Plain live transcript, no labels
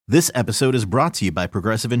This episode is brought to you by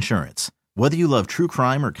Progressive Insurance. Whether you love true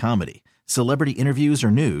crime or comedy, celebrity interviews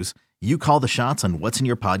or news, you call the shots on what's in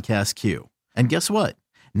your podcast queue. And guess what?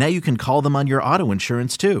 Now you can call them on your auto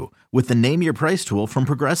insurance too with the Name Your Price tool from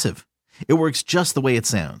Progressive. It works just the way it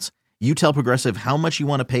sounds. You tell Progressive how much you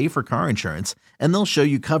want to pay for car insurance, and they'll show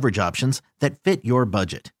you coverage options that fit your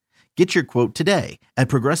budget. Get your quote today at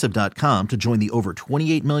Progressive.com to join the over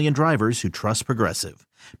 28 million drivers who trust Progressive.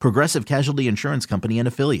 Progressive Casualty Insurance Company and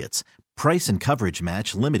Affiliates. Price and coverage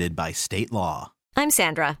match limited by state law. I'm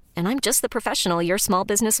Sandra, and I'm just the professional your small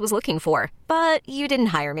business was looking for. But you didn't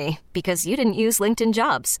hire me because you didn't use LinkedIn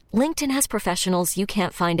Jobs. LinkedIn has professionals you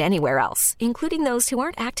can't find anywhere else, including those who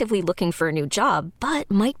aren't actively looking for a new job, but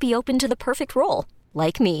might be open to the perfect role,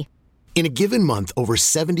 like me. In a given month, over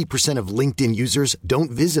 70% of LinkedIn users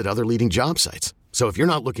don't visit other leading job sites. So if you're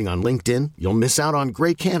not looking on LinkedIn, you'll miss out on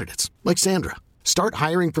great candidates like Sandra. Start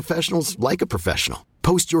hiring professionals like a professional.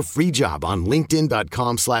 Post your free job on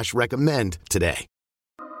linkedin.com/recommend today.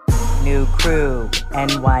 New crew,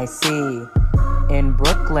 NYC, in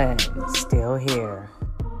Brooklyn, still here.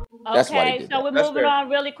 Okay, so we're moving on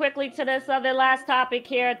really quickly to this other last topic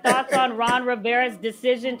here. Thoughts on Ron Rivera's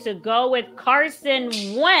decision to go with Carson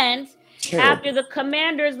Wentz after the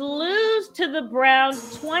Commanders lose to the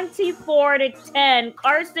Browns 24-10.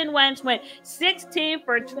 Carson Wentz went 16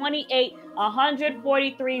 for 28,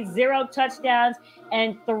 143, 0 touchdowns,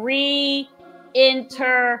 and 3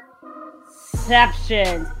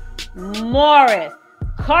 interceptions. Morris.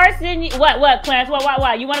 Carson, what, Clarence?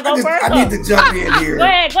 What? You want to go first? I need to jump in here. Go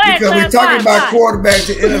ahead, because Clarence. we're talking about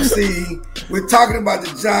quarterbacks in NFC. We're talking about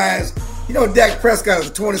the Giants. You know, Dak Prescott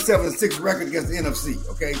has a 27-6 record against the NFC.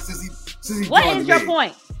 Okay, since he what joined is the your league.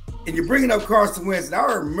 point? And you're bringing up Carson Wentz. And I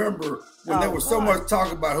remember when there was so much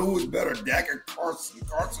talk about who was better, Dak or Carson.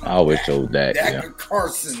 I always chose Dak. Dak or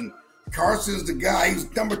Carson. Carson's the guy.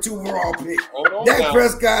 He's number 2 overall pick. Dak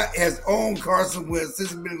Prescott has owned Carson Wentz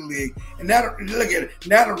since he's been in the league. And now, look at it.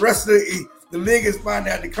 Now the rest of the league is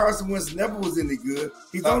finding out that Carson Wentz never was any good.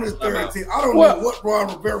 He's on his third team. I don't know what Ron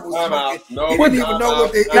Rivera was smoking. He didn't even know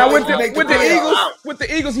what they now with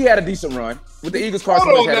the Eagles, he had a decent run. With the Eagles,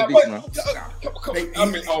 Carson Wentz had a decent run. I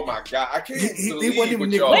mean, oh my God, I can't believe what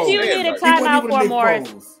y'all. What do you need a timeout for,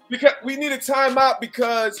 Morris? Because we need a timeout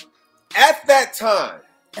because at that time,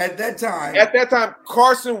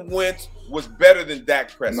 Carson Wentz was better than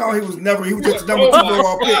Dak Prescott. No, he was never. He was just number 2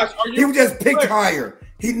 overall pick. He was just picked higher.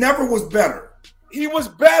 He never was better. He was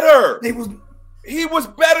better. He was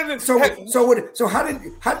better than. So how did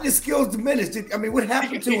his skills diminish? What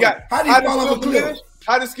happened to him? How did he fall off a cliff?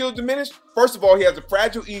 How did skills diminish? First of all, he has a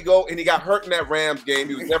fragile ego, and he got hurt in that Rams game.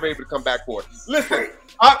 He was never able to come back for it. Listen,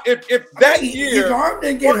 if that year his arm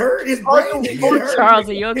didn't get hurt, his brain didn't get hurt. Charles,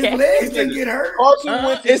 are you okay? His legs didn't get hurt.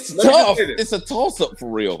 It's tough. It's a toss-up for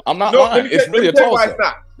real. I'm not lying. It's really a toss-up.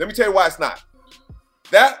 Let me tell you why it's not.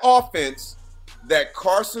 That offense that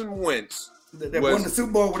Carson Wentz that won the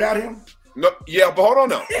Super Bowl without him. No, yeah, but hold on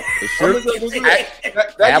now.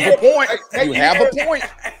 Have a point. You have a point.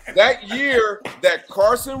 That year that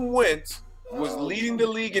Carson Wentz was leading the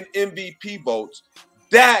league in MVP votes,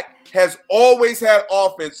 Dak has always had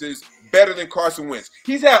offenses better than Carson Wentz.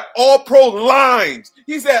 He's had all-pro lines.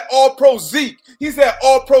 He's had all-pro Zeke. He's had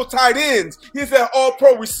all-pro tight ends. He's had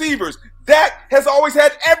all-pro receivers. Dak has always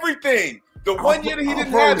had everything. The one year that he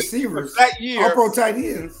didn't have receivers, that year. All-pro tight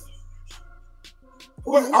ends.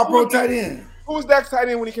 Who was all-pro tight end? Who was Dak's tight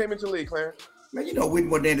end when he came into the league, Clarence? Man, you know Whitten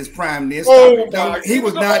wasn't in his prime then. He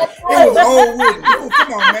was not. It was old Whitten. Oh,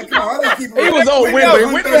 come on, man. Come on. He was old Whitten. I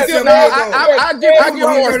give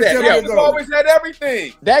Morris that. He's always had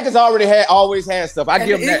everything. Dak has always had stuff. I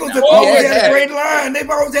give him that. Eagles have always had a great line. They've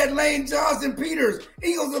always had Lane Johnson, Peters.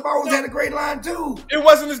 Eagles have always had a great line too. It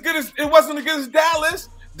wasn't as good as Dallas.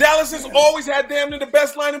 Dallas has always had damn near the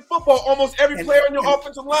best line in football. Almost every player on your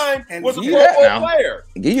offensive line was a Pro Bowl player.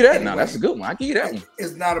 Give you that now. That's a good one. I give you that one.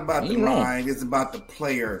 It's not about the line. It's about the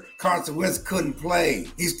player. Carson Wentz couldn't play.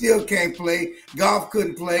 He still can't play. Goff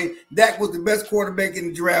couldn't play. Dak was the best quarterback in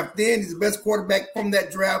the draft then. He's the best quarterback from that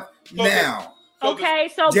draft now. Okay,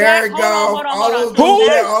 so Jared Goff, all those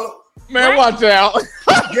man, watch out.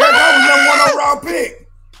 Jared Goff was number 1 overall pick.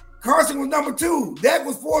 Carson was number 2. Dak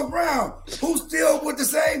was 4th round. Who's still with the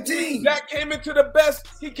same team? Dak came into the best.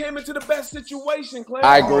 He came into the best situation, Clay.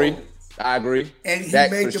 I agree. And he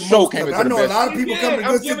made the most of it. I know a lot of people come to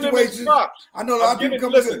good situations. I know a lot of people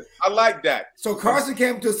come to good. I like that. So Carson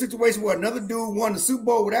came to a situation where another dude won the Super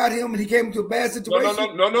Bowl without him, and he came into a bad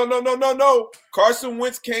situation. No. Carson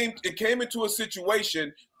Wentz came into a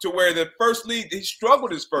situation to where the first league, he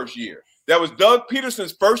struggled his first year. That was Doug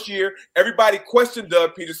Peterson's first year. Everybody questioned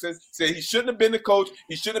Doug Peterson, said he shouldn't have been the coach.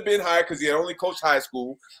 He shouldn't have been hired because he had only coached high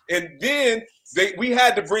school. And then we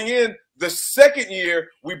had to bring in the second year,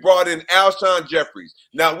 we brought in Alshon Jeffries.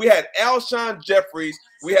 Now, we had Alshon Jeffries.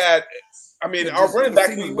 We had, our running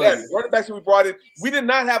backs we brought in. We did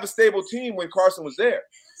not have a stable team when Carson was there.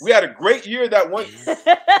 We had a great year that one. Is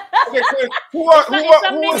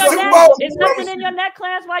something in your neck,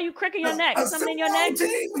 Clarence? Why are you cricking your neck? Is something in your neck?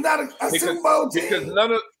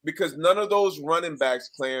 Because none of those running backs,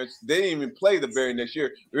 Clarence, they didn't even play the very next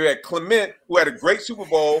year. We had Clement, who had a great Super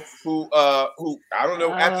Bowl, who I don't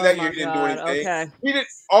know, after that year he didn't do anything. Okay. We did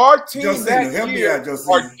our team that year.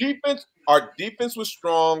 Our defense was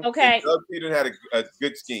strong. Okay. Doug Peterson had a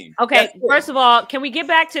good scheme. Okay. First of all, can we get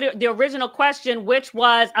back to the original question, which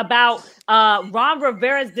was about Ron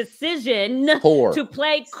Rivera's decision to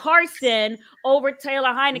play Carson over Taylor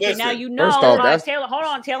Heinicke? Listen, now, you know, Taylor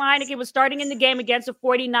Heinicke was starting in the game against the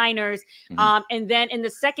 49ers. And then in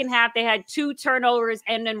the second half, they had 2 turnovers.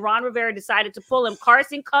 And then Ron Rivera decided to pull him.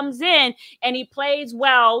 Carson comes in and he plays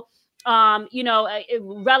well.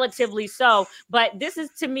 Relatively so. But this is,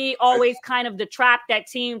 to me, always kind of the trap that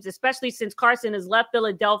teams, especially since Carson has left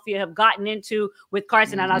Philadelphia, have gotten into with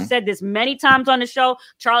Carson. And I've said this many times on the show,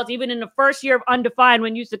 Charles, even in the first year of Undefined,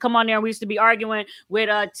 when you used to come on there and we used to be arguing with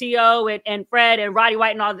T.O. and Fred and Roddy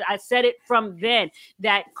White and all that, I said it from then,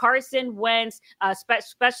 that Carson Wentz,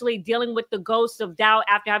 especially dealing with the ghosts of doubt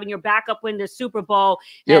after having your backup win the Super Bowl,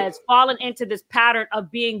 has fallen into this pattern of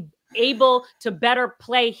being able to better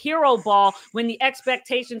play hero ball when the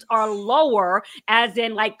expectations are lower, as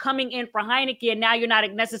in like coming in for Heinicke, and now you're not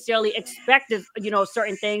necessarily expected,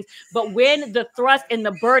 certain things. But when the thrust and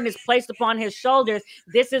the burden is placed upon his shoulders,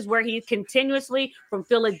 this is where he continuously, from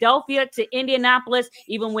Philadelphia to Indianapolis,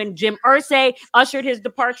 even when Jim Irsay ushered his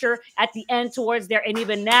departure at the end towards there, and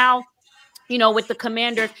even now, with the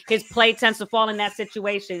Commanders, his play tends to fall in that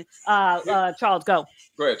situation. Charles, go.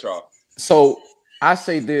 Go ahead, Charles. So I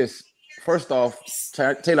say this. First off,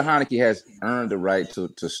 Taylor Heinicke has earned the right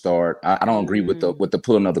to start. I don't agree with the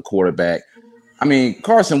pulling of the quarterback.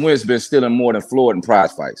 Carson Wentz been stealing more than Floyd in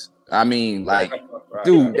prize fights. Dude,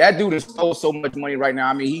 that dude has stole so much money right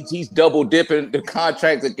now. He's double dipping. The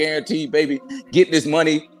contracts are guaranteed, baby. Getting this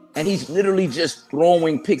money, and he's literally just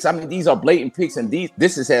throwing picks. These are blatant picks, and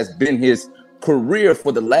this has been his career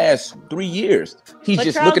for the last 3 years. He's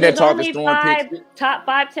just looking at targets, throwing picks. Top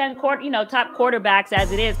 5-10 top quarterbacks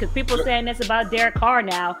as it is, because people saying this about Derek Carr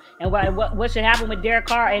now, and what should happen with Derek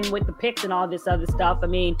Carr and with the picks and all this other stuff.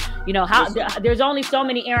 There's only so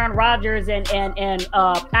many Aaron Rodgers and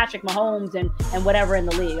Patrick Mahomes and whatever in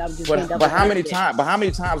the league. But how many times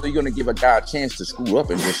are you going to give a guy a chance to screw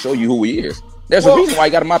up and just show you who he is? There's a reason why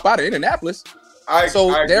he got him up out of Indianapolis.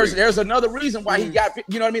 There's another reason why he got,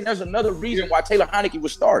 There's another reason why Taylor Heinicke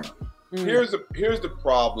was starting. Here's the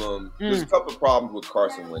problem. There's a couple of problems with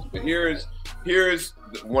Carson Wentz, but here's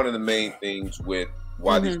one of the main things with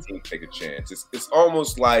why these teams take a chance. It's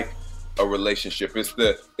almost like a relationship. It's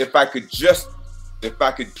if I could just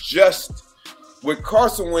with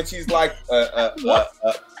Carson Wentz, he's like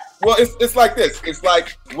well, it's like this. It's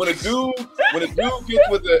like when a dude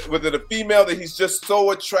gets with a female that he's just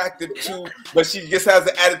so attracted to, but she just has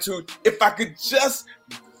the attitude, if I could just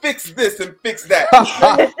fix this and fix that.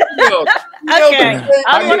 Okay.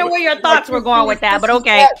 I was wondering where your thoughts were going with that, but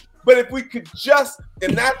okay. But if we could just,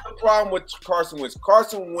 and that's the problem with Carson Wentz.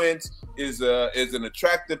 Carson Wentz is an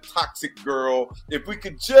attractive, toxic girl. If we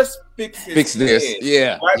could just fix this,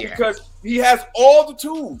 yeah, right? Yeah. Because he has all the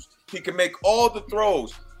tools. He can make all the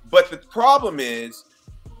throws. But the problem is,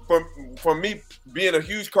 for me being a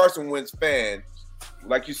huge Carson Wentz fan,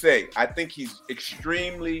 like you say, I think he's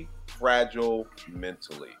extremely fragile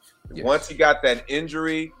mentally. Yes. Once he got that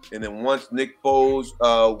injury, and then once Nick Foles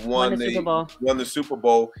won the Super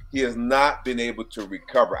Bowl, he has not been able to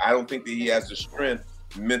recover. I don't think that he has the strength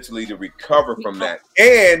mentally to recover from that.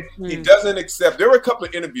 And he doesn't accept. There were a couple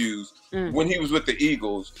of interviews when he was with the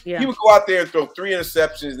Eagles. Yeah. He would go out there and throw 3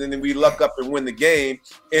 interceptions, and then we luck up and win the game.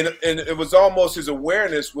 And it was almost his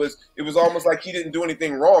awareness it was almost like he didn't do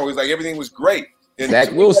anything wrong. It was like everything was great. And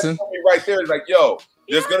Zach Wilson right there is like, yo,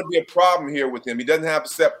 there's going to be a problem here with him. He doesn't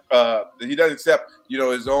accept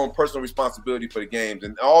his own personal responsibility for the games,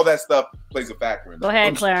 and all that stuff plays a factor in that. Go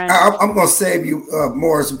ahead, Clarence. I'm going to save you,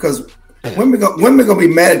 Morris, because women going to be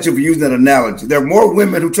mad at you for using that analogy. There are more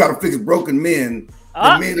women who try to fix broken men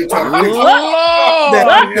The men who try to fix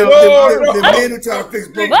the men who try to fix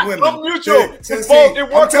broken women. I'm mutual.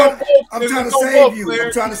 I'm trying to save you.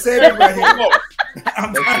 I'm trying to save you right here.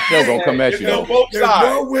 Still gonna come at you though. There's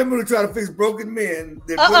more women who try to fix broken men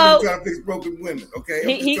than women who try to fix broken women. Okay.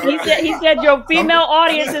 He said your female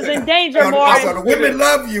audience is in danger more. So the women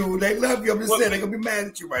love you. They love you. I'm just saying they're gonna be mad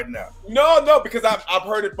at you right now. No, because I've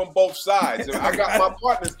heard it from both sides. I got my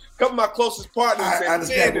partners, a couple of my closest partners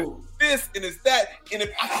saying, this and it's that, and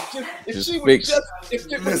if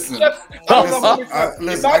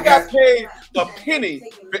I got paid a penny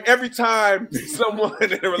for every time someone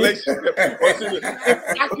in a relationship,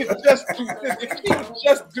 if I could just do this, if he would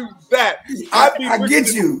just do that, I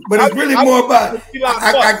get you, but it's really more about.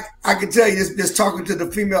 I can tell you this. Just talking to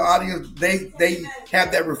the female audience, they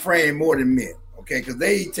have that refrain more than men. Okay, because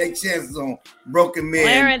they take chances on broken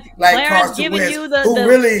men like Carson Wentz, who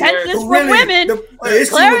really women. The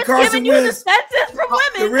issue with Carson Wentz, from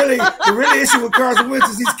women. The really issue with Carson Wentz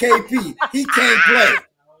is he's KP. He can't play.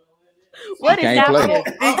 What is that?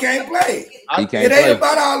 He can't play. It ain't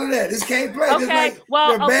about all of that. This can't play. Okay,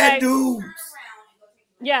 they're bad dudes.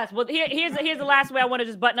 Yes, well, here's the last way I want to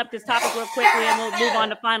just button up this topic real quickly, and we'll move on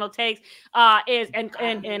to final takes.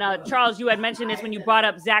 Charles, you had mentioned this when you brought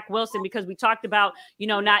up Zach Wilson, because we talked about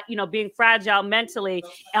not being fragile mentally,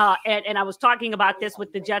 and I was talking about this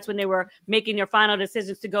with the Jets when they were making their final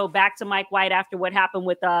decisions to go back to Mike White after what happened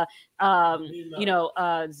with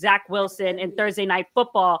Zach Wilson in Thursday Night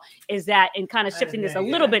Football. Is that, and kind of shifting this a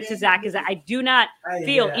little bit to Zach, is that I do not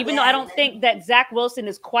feel, even though I don't think that Zach Wilson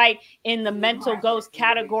is quite in the mental ghost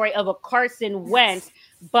category of a Carson Wentz,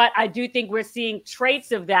 but I do think we're seeing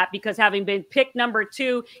traits of that, because having been picked number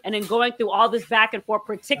 2 and then going through all this back and forth,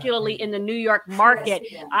 particularly in the New York market,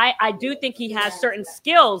 I do think he has certain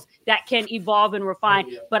skills that can evolve and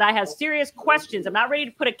refine, but I have serious questions. I'm not ready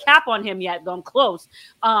to put a cap on him yet, though I'm close.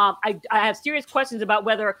 I have serious questions about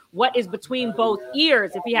what is between both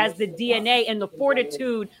ears, if he has the DNA and the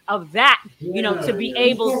fortitude of that, to be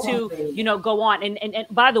able to, go on. And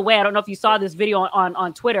by the way, I don't know if you saw this video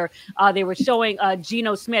on Twitter. They were showing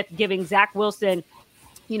Geno Smith giving Zach Wilson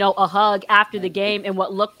a hug after the game and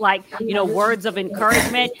what looked like, words of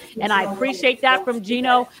encouragement. And I appreciate that from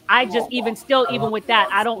Geno. I just, even with that,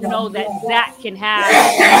 I don't know that Zach can have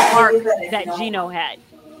the arc that Geno had.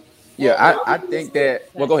 Yeah, I think that.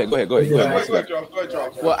 Well, go ahead.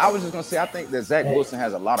 Well, I was just gonna say, I think that Zach Wilson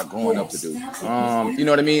has a lot of growing up to do. You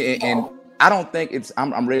know what I mean? And I don't think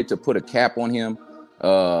I'm ready to put a cap on him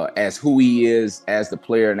as who he is as the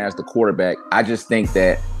player and as the quarterback. I just think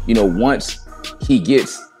that once he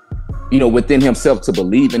gets within himself to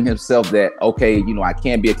believe in himself that, okay, I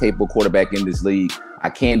can be a capable quarterback in this league. I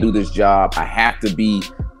can do this job. I have to be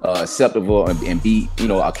acceptable and be,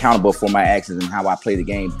 accountable for my actions and how I play the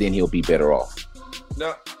game. Then he'll be better off.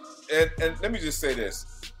 Now, and let me just say this: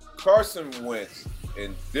 Carson Wentz,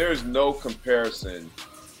 and there's no comparison,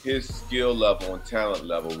 his skill level and talent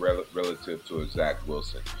level relative to a Zach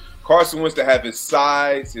Wilson. Carson Wentz to have his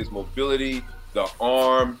size, his mobility, the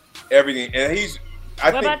arm, everything, and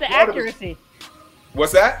what about the accuracy?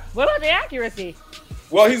 What's that? What about the accuracy?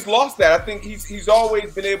 Well, he's lost that. I think he's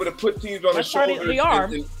always been able to put teams on his shoulders. The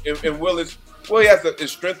arm. And Willis, he has the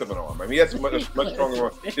strength of an arm. I mean, he has a much stronger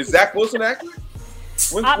arm. Is Zach Wilson accurate?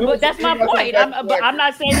 But that's my point. I'm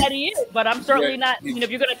not saying that he is, but I'm certainly not. If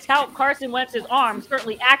you're going to tout Carson Wentz's arm,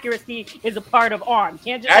 certainly accuracy is a part of arm.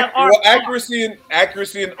 Can't just have arm. Well,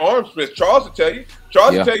 accuracy and arm strength. Charles will tell you.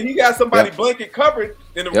 He got somebody blanket covered,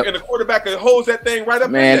 and the quarterback that holds that thing right up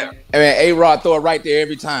in there. Man, A-Rod throw it right there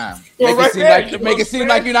every time. Make it seem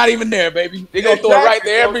like you're not even there, baby. They're going to throw it right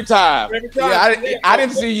there every time. Yeah, I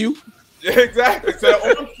didn't see you. Yeah, exactly. So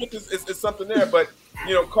arm strength is something there, but.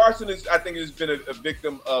 Carson I think has been a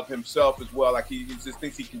victim of himself as well. Like he just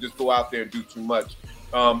thinks he can just go out there and do too much.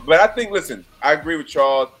 But I think, listen, I agree with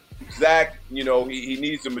Charles. Zach, he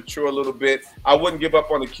needs to mature a little bit. I wouldn't give up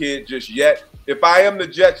on the kid just yet. If I am the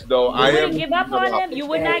Jets, though, I wouldn't give up on him. You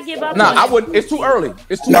would not give up. No, I wouldn't. It's too early.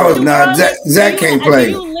 It's too early. No, Zach can't play.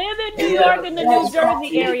 Do you live in New York in the New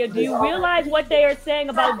Jersey area? Do you realize what they are saying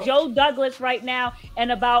about Joe Douglas right now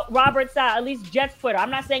and about Robert Saleh? At least Jets Twitter.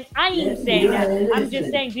 I'm not saying I am saying that. I'm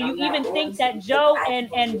just saying, do you even think that Joe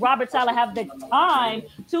and Robert Saleh have the time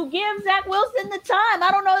to give Zach Wilson the time? I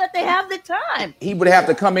don't know that they have the time. He would have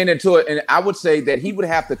to come into it, and I would say that he would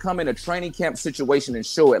have to come in a training camp situation and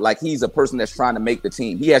show it like he's a person that's trying to make the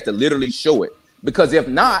team. He has to literally show it, because if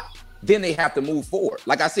not, then they have to move forward.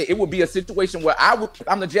 Like I said, it would be a situation where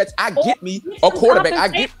I'm the Jets. I get me a quarterback. I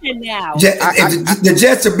get now. The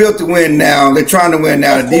Jets are built to win now. They're trying to win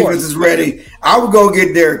now. The defense is ready. I would go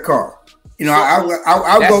get Derek Carr. I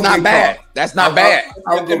would go get Carr. That's not bad.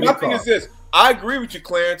 My thing is this. I agree with you,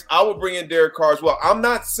 Clarence. I would bring in Derek Carr as well. I'm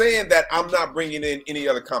not saying that I'm not bringing in any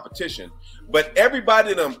other competition, but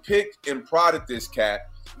everybody that picked and prodded this cat,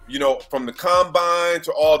 you know, from the combine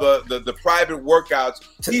to all the private workouts,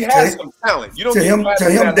 he has some talent. You don't to him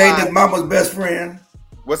dating his mama's best friend.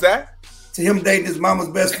 What's that? To him dating his mama's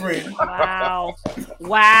best friend. Wow.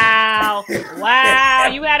 Wow. Wow.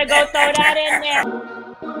 You got to go throw that in there.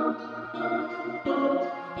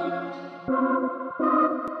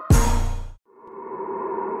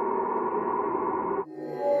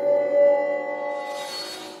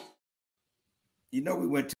 You know, we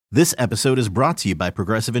went to. This episode is brought to you by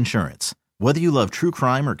Progressive Insurance. Whether you love true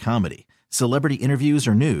crime or comedy, celebrity interviews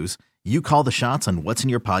or news, you call the shots on what's in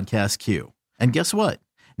your podcast queue. And guess what?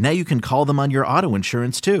 Now you can call them on your auto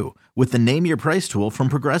insurance too with the Name Your Price tool from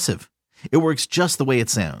Progressive. It works just the way it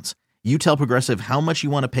sounds. You tell Progressive how much you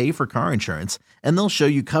want to pay for car insurance, and they'll show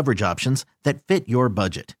you coverage options that fit your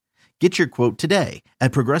budget. Get your quote today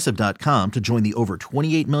at Progressive.com to join the over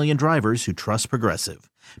 28 million drivers who trust Progressive.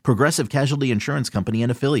 Progressive Casualty Insurance Company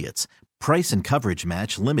and Affiliates. Price and coverage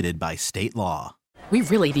match limited by state law. We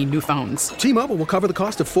really need new phones. T-Mobile will cover the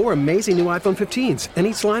cost of 4 amazing new iPhone 15s, and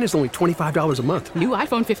each line is only $25 a month. New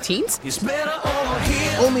iPhone 15s? It's better over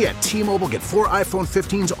here. Only at T-Mobile, get 4 iPhone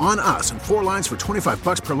 15s on us and 4 lines for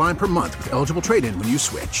 $25 per line per month with eligible trade-in when you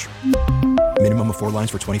switch. Minimum of 4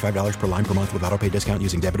 lines for $25 per line per month with autopay discount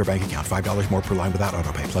using debit or bank account. $5 more per line without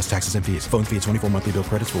autopay, plus taxes and fees. Phone fee at 24 monthly bill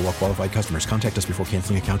credits for well-qualified customers. Contact us before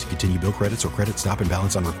canceling account to continue bill credits or credit stop and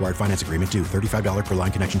balance on required finance agreement due. $35 per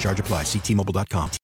line connection charge applies. See T-Mobile.com.